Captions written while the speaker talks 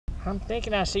I'm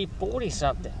thinking I see 40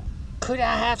 something. Could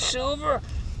I have silver?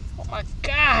 Oh my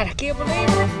God, I can't believe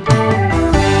it.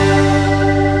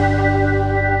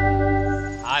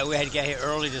 All right, we had to get here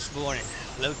early this morning.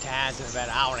 Low tide's in about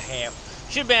an hour and a half.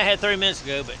 Should have been here 30 minutes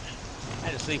ago, but I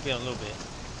had to sleep in a little bit.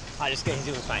 All right, let's get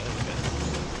into it. Fine, here we go.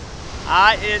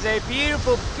 All right, it is a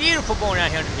beautiful, beautiful morning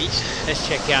out here on the beach. Let's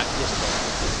check out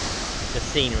just the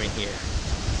scenery here.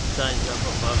 Sun's up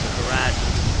above the horizon.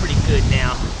 Pretty good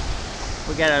now.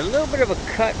 We got a little bit of a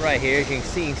cut right here. As you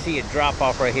can see a drop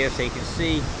off right here, so you can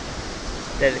see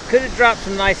that it could have dropped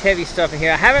some nice heavy stuff in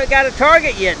here. I haven't got a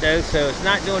target yet though, so it's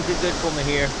not doing too good for me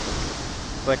here.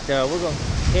 But we're gonna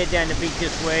head down the beach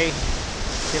this way.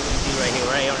 See what we can do right here.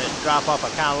 Right on this drop off, I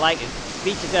kind of like it.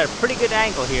 The beach is at a pretty good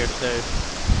angle here, so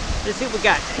let's see what we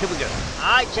got. Here we go.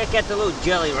 All right, check out the little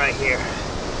jelly right here.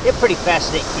 They're pretty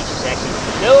fascinating creatures actually.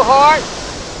 No heart,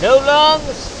 no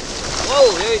lungs.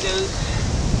 Whoa, there he goes.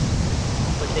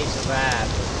 But they survive.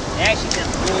 They actually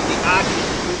just pull the oxygen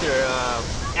through their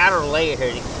outer layer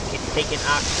here to get taking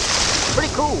oxygen. Pretty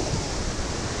cool.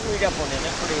 Read up on them.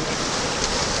 That's pretty interesting.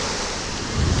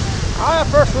 All right,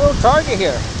 first little target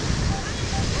here.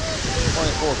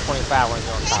 24, 25 ones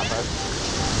on top of it.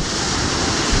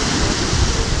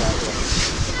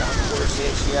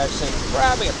 Yeah, I'd say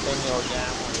probably a penny or down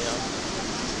one, you know.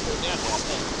 Go down that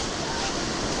thing.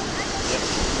 Yep.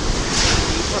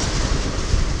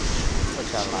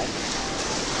 Which I like.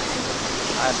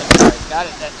 I think I got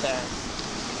it that time.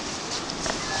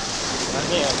 Right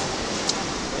there.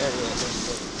 There it is.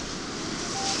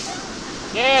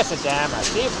 Yeah, it's a dime. I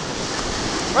see it.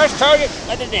 First target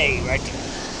of the day, right there.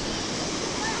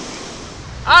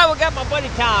 All right, we got my buddy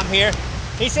Tom here.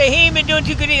 He said he ain't been doing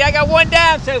too good either. I got one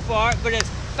dime so far, but there's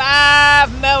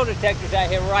 5 metal detectors out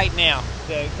here right now.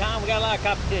 So, Tom, we got a lot of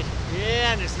competition.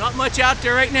 Yeah, and there's not much out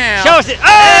there right now. Show us it. Oh,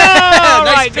 all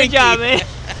nice right, good pinky. job, man.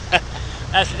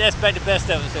 That's about the best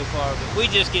of them so far, but we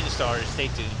just getting started. Stay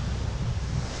tuned.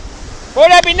 Boy,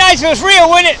 that'd be nice if it was real,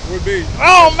 wouldn't it? Would be.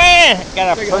 Oh, man.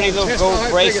 Got a pretty little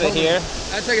gold bracelet here.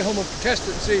 I'd take it home and test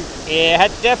it and see. Yeah, I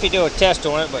had to definitely do a test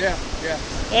on it, but yeah.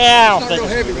 Yeah, I don't think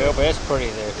it's it's real, but it's pretty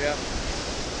there. Yeah.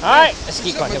 All right, let's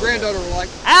keep going. My granddaughter will like.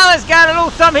 Alan's got a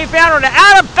little something he found on the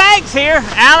Outer Banks here.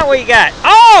 Alan, what you got?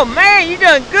 Oh, man, you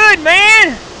done good,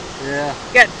 man. Yeah.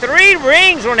 Got 3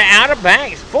 rings on the Outer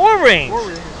Banks. 4 rings. 4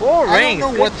 rings. 4 rings.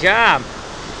 Good job.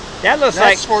 That looks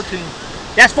like... That's 14.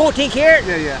 That's 14 karat?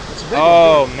 Yeah. That's a big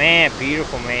one. Man,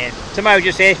 beautiful, man. Somebody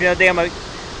just asked me the other day on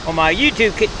my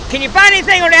YouTube, can you find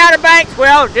anything on the Outer Banks?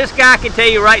 Well, this guy can tell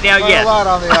you right now, yes. A lot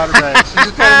on the Outer Banks. You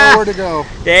just gotta know where to go.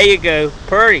 There you go.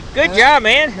 Pretty. Good job,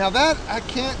 man. Now that, I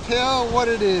can't tell what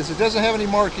it is. It doesn't have any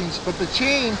markings, but the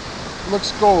chain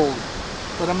looks gold,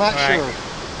 but I'm not sure.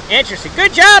 Interesting.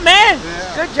 Good job, man.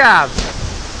 Yeah. Good job.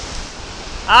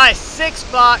 All right, 6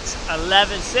 blocks,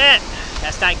 11 cents.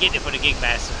 That's not getting it for the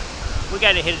Gigmaster. We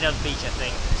got to hit another beach, I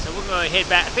think. So we're going to head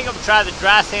back. I think I'm going to try the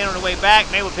dry sand on the way back.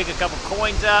 Maybe we'll pick a couple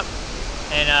coins up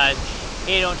and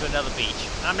head on to another beach.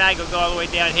 I'm not going to go all the way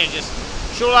down here. Just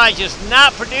shoreline's just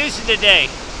not producing today.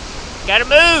 Got to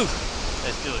move.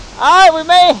 Let's do it. All right, we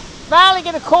may finally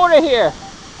get a quarter here.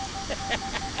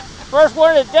 First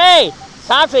one of the day.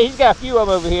 Tom said he's got a few of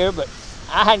them over here, but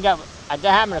I hadn't got a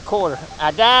dime and a quarter.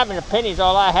 A dime and a penny is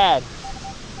all I had.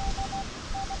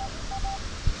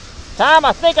 Tom,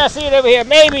 I think I see it over here,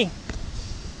 maybe.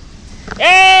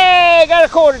 Hey, got a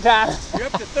quarter, Tom. You're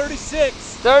up to 36.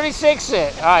 36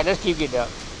 cents. All right, let's keep getting up.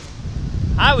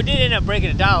 All right, we did end up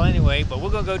breaking $1 anyway, but we're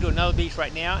going to go to another beach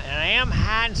right now. And I am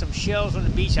hiding some shells on the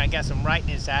beach. I got some writing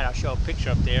inside. I'll show a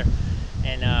picture up there.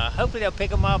 And hopefully they'll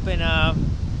pick them up and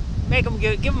make them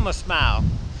give them a smile.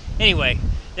 Anyway,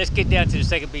 let's get down to the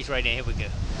second beach right now. Here we go.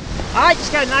 All right,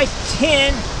 just got a nice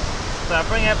tin. So I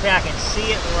bring it up here, I can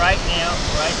see it right now,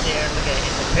 right there. Look at it.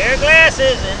 It's a pair of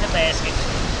glasses in the basket.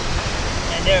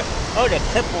 And they're, they're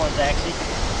clip-ons actually.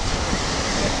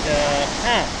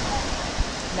 But,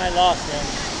 might lost them.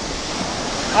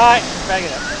 All right, back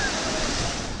it up.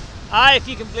 All right, if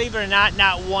you can believe it or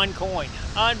not one coin.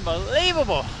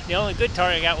 Unbelievable. The only good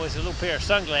target I got was a little pair of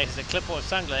sunglasses, a clip-on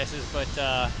sunglasses. But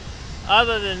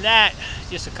other than that,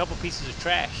 just a couple pieces of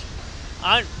trash.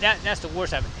 That's the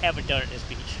worst I've ever done at this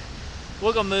beach.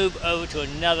 We're gonna move over to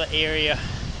another area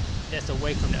that's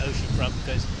away from the ocean front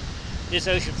because this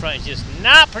ocean front is just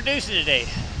not producing today.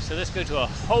 So let's go to a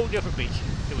whole different beach.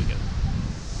 Here we go.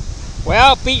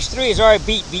 Well, beach 3 has already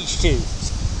beat beach 2.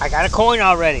 I got a coin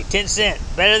already, 10 cents.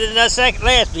 Better than the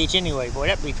last beach anyway. Boy,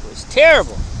 that beach was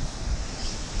terrible.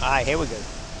 All right, here we go.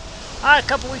 All right, a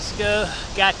couple weeks ago,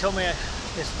 a guy told me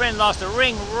his friend lost a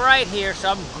ring right here, so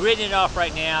I'm gridding it off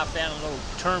right now. I found a little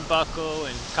turnbuckle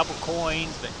and a couple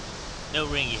coins, but No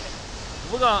ring yet.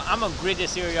 I'm gonna grid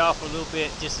this area off a little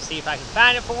bit just to see if I can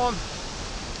find it for him.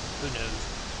 Who knows?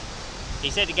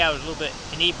 He said the guy was a little bit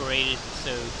inebriated,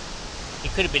 so he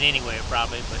could have been anywhere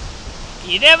probably, but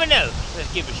you never know.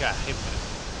 Let's give it a shot. Here we go.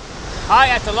 All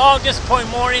right, after a long, disappointing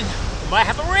morning, we might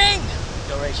have a ring.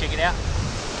 Go ready, check it out.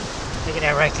 Check it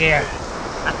out right there.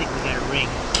 I think we got a ring.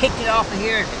 Kicked it off of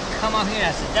here and come on here, and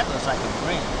I said, that looks like a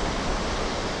ring.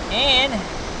 And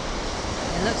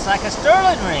it looks like a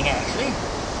sterling ring, actually.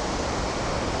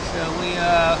 So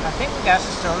I think we got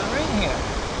some sterling ring here.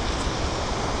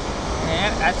 Yeah,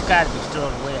 that's got to be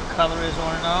sterling the way the color is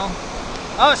on it all.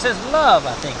 Oh, it says love,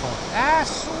 I think, on it. Ah,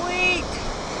 sweet.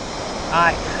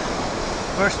 All right,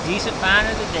 first decent find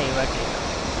of the day right there.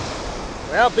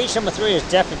 Well, beach number 3 is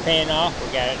definitely paying off.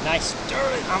 We got a nice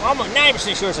sterling. I'm almost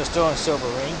 90% sure it's a sterling silver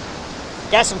ring.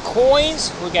 Got some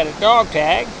coins. We got a dog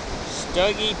tag.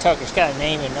 Stuggy Tucker's got a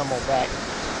name and number back.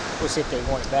 We'll see if they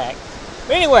want it back.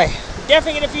 But anyway,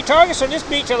 definitely get a few targets on this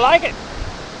beach. I like it.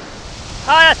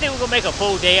 All right, I think we're gonna make a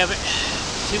full day of it.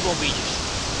 2 more beaches.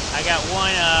 I got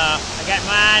one. I got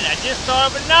mine. I just thought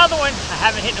of another one. I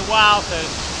haven't hit in a while, so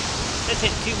let's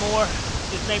hit 2 more.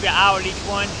 Just maybe an hour at each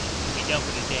one. We'll be done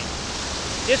for the day.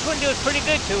 This one does pretty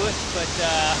good to us, but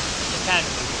it's time to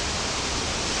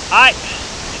move. All right,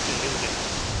 let's do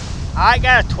it. All right,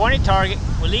 got a 20 target.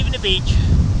 We're leaving the beach.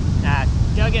 I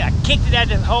dug it. I kicked it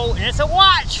out of the hole, and it's a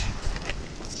watch.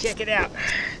 Check it out,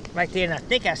 right there. And I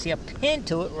think I see a pin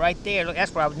to it right there. Look,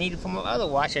 that's what I would need it for my other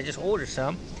watch. I just ordered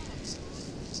some.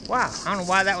 Wow, I don't know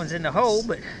why that one's in the hole,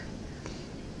 but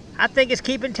I think it's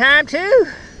keeping time too.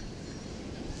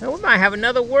 So we might have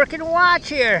another working watch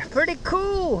here. Pretty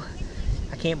cool.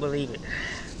 I can't believe it.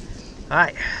 All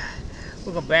right,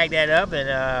 we're gonna bag that up,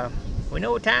 and we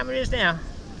know what time it is now.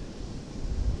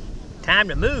 Time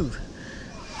to move.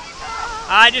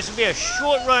 All right, this will be a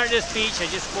short run at this beach.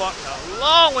 I just walked a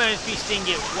long way on this beach, didn't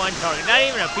get 1 target, not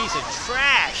even a piece of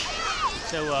trash.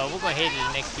 So we're gonna head to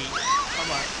the next beach. Come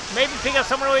on, maybe pick up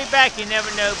some on the way back. You never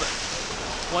know, but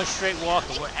 1 straight walk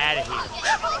and we're out of here.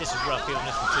 This is rough here on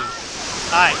this one too.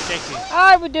 All right, thank you.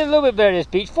 All right, we did a little bit better this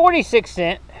beach. 46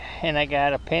 cents. And I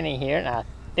got a penny here, and I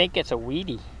think it's a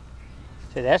weedy.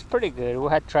 So that's pretty good. We'll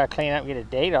have to try to clean up and get a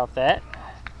date off that.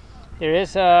 There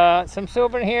is some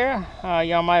silver in here.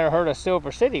 Y'all might have heard of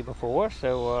Silver City before.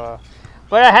 So,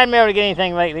 but I hadn't been able to get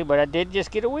anything lately, but I did just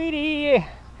get a weedy.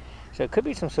 So it could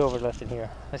be some silver left in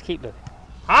here. Let's keep looking.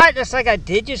 All right, looks like I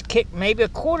did just kick maybe a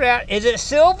quarter out. Is it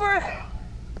silver?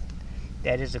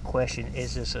 That is the question.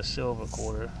 Is this a silver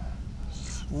quarter?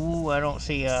 Ooh, I don't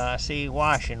see, I see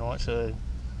washing on it, so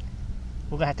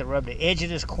we're gonna have to rub the edge of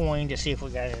this coin to see if we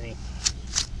got any.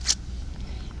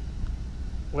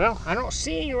 Well, I don't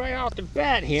see any right off the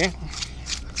bat here.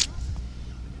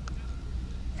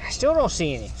 I still don't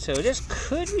see any. So this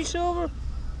could be silver.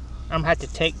 I'm gonna have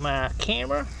to take my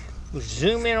camera,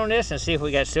 zoom in on this, and see if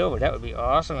we got silver. That would be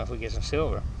awesome if we get some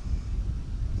silver.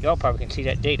 Y'all probably can see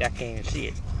that date. I can't even see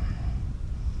it.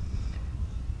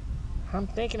 I'm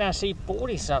thinking I see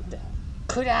 40 something.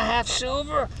 Could I have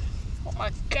silver? Oh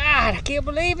my God, I can't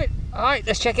believe it. All right,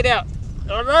 let's check it out.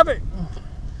 I love it.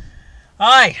 All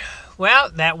right, well,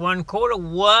 that 1 quarter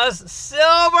was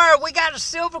silver. We got a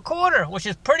silver quarter, which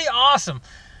is pretty awesome.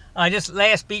 This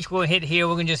last beach we'll hit here,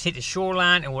 we're gonna just hit the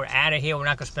shoreline and we're out of here. We're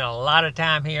not gonna spend a lot of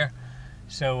time here.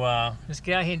 So let's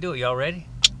get out here and do it. Y'all ready?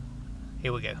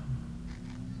 Here we go.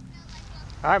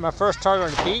 All right, my first target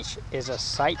on the beach is a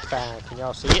sight find. Can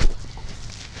y'all see it?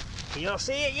 Can y'all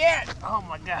see it yet? Oh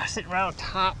my gosh, sitting right on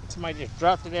top. Somebody just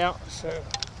dropped it out. So,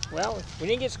 well, we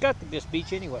didn't get scuffed at this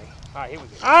beach anyway. All right, here we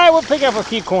go. All right, we'll pick up a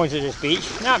few coins at this beach.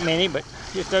 Not many, but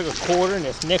just dug a quarter and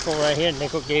this nickel right here.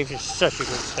 Nickel gave us such a good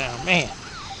sound, man.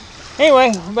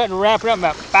 Anyway, we're about to wrap it up in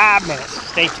about 5 minutes.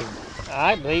 Stay tuned. All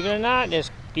right, believe it or not, this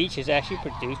beach has actually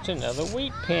produced another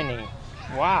wheat penny.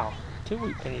 Wow, 2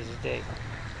 wheat pennies a day.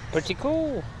 Pretty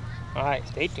cool. All right,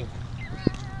 stay tuned.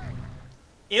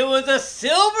 It was a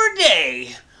silver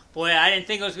day. Boy, I didn't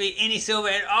think it was going to be any silver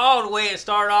at all the way it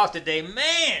started off today.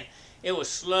 Man, it was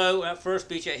slow. That first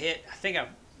beach I hit, I think I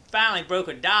finally broke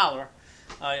 $1.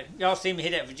 Y'all see me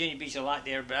hit that Virginia beach a lot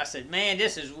there, but I said, man,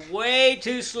 this is way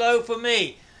too slow for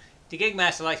me. The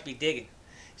Gigmaster likes to be digging.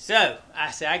 So,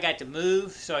 I said, I got to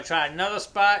move. So I tried another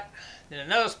spot, then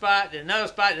another spot, then another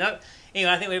spot. Anyway,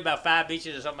 I think we had about 5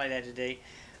 beaches or something like that today.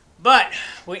 But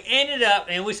we ended up,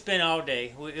 and we spent all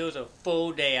day. It was a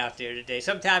full day out there today.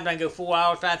 Sometimes I can go 4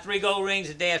 hours, find 3 gold rings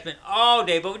a day. I spent all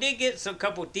day, but we did get some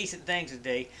couple of decent things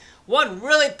today. One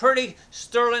really pretty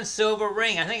sterling silver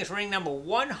ring. I think it's ring number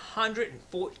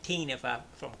 114, if I'm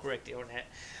correct on that.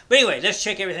 But anyway, let's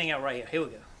check everything out right here. Here we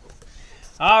go.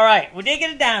 All right, we did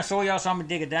get a dinosaur, y'all, so I'm gonna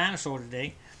dig a dinosaur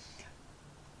today.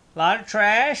 A lot of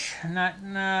trash, not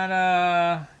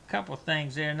a couple of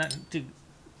things there, nothing too.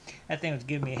 That thing was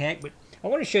giving me a heck, but I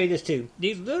want to show you this too.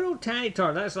 These little tiny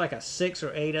targets, that's like a 6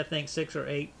 or 8, I think 6 or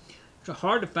 8. It's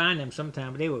hard to find them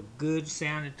sometimes, but they were good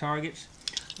sounding targets.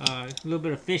 A little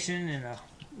bit of fishing in a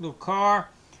little car.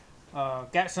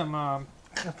 Got some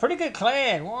pretty good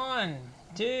clad. 1,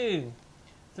 2,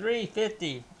 3,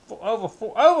 50. Over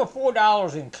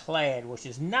 $4 in clad, which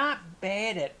is not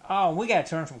bad at all. We got to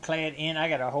turn some clad in. I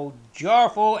got a whole jar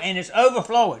full, and it's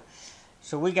overflowing.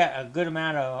 So we got a good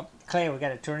amount of clad we got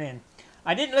to turn in.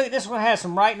 I didn't look at this one. Has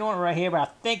some writing on it right here, but I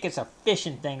think it's a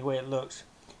fishing thing the way it looks.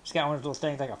 It's got one of those little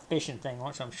things like a fishing thing on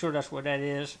it, so I'm sure that's what that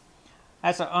is.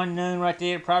 That's an unknown right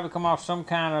there. It'll probably come off some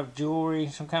kind of jewelry,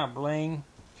 some kind of bling.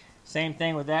 Same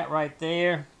thing with that right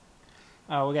there.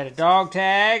 We got a dog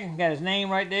tag. Got his name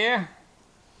right there.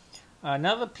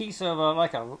 Another piece of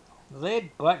like a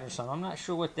lead button or something. I'm not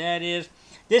sure what that is.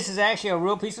 This is actually a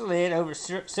real piece of lead over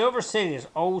at Silver City. This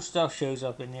old stuff shows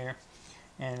up in there.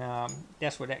 And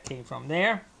that's where that came from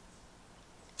there.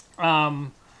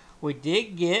 We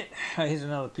did get, here's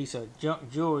another piece of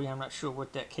junk jewelry. I'm not sure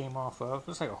what that came off of.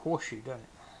 Looks like a horseshoe, doesn't it?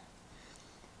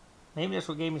 Maybe that's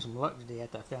what gave me some luck today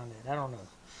after I found that. I don't know.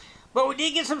 But we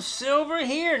did get some silver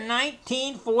here in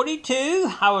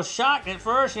 1942. I was shocked at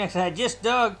first because I just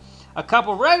dug a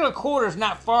couple regular quarters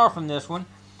not far from this one.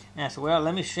 And I said, well,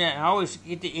 let me check. I always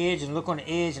get the edge and look on the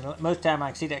edge, and most of the time I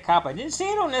can see that copper. I didn't see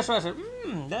it on this one. I said,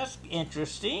 that's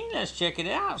interesting. Let's check it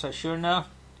out. So sure enough,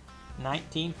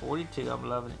 1942. I'm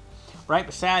loving it. Right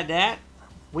beside that,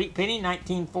 wheat penny,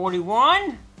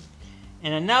 1941.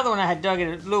 And another one I had dug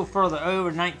it a little further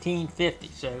over, 1950.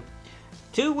 So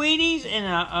 2 Wheaties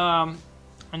and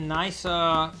a nice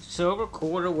silver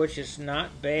quarter, which is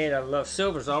not bad. I love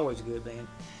silver's always good, man.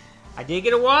 I did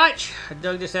get a watch. I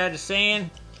dug this out of the sand.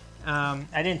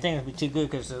 I didn't think it would be too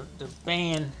good because the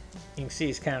band, you can see,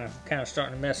 it's kind of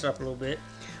starting to mess up a little bit.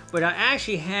 But I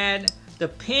actually had the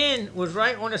pin was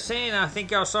right on the sand. I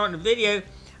think y'all saw it in the video.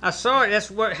 I saw it.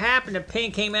 That's what happened. The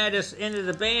pin came out this end of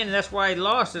the band, and that's why he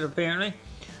lost it apparently.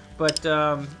 But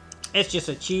it's just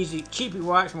a cheapy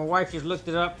watch. My wife just looked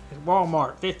it up at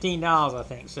Walmart, $15 I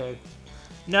think. So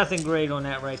nothing great on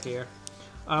that right there.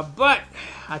 But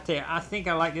I tell you, I think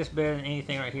I like this better than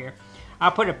anything right here.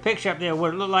 I'll put a picture up there of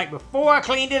what it looked like before I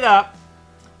cleaned it up.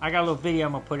 I got a little video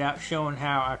I'm going to put out showing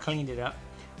how I cleaned it up.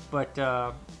 But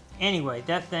anyway,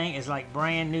 that thing is like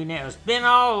brand new now. It's been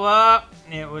all up.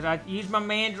 I used my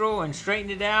mandrel and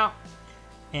straightened it out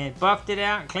and buffed it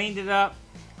out and cleaned it up.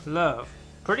 Love.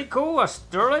 Pretty cool. A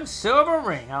sterling silver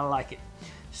ring. I like it.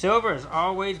 Silver is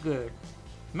always good.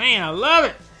 Man, I love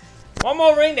it. One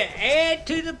more ring to add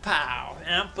to the pile,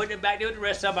 and I'm putting it back there with the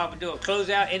rest of them. I'm gonna do a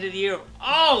closeout end of the year of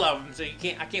all of them, so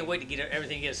I can't wait to get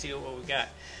everything to see what we got.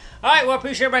 All right, well, I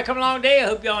appreciate everybody coming along today. I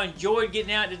hope y'all enjoyed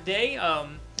getting out today.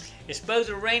 It's supposed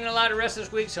to rain a lot the rest of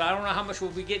this week, so I don't know how much we'll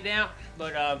be getting out,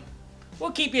 but we'll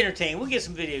keep you entertained. We'll get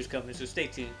some videos coming, so stay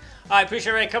tuned. All right,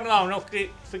 appreciate everybody coming along. Don't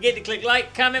forget to click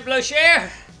like, comment below,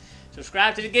 share,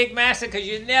 subscribe to the Gigmaster, because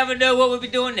you never know what we'll be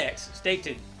doing next. Stay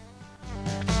tuned.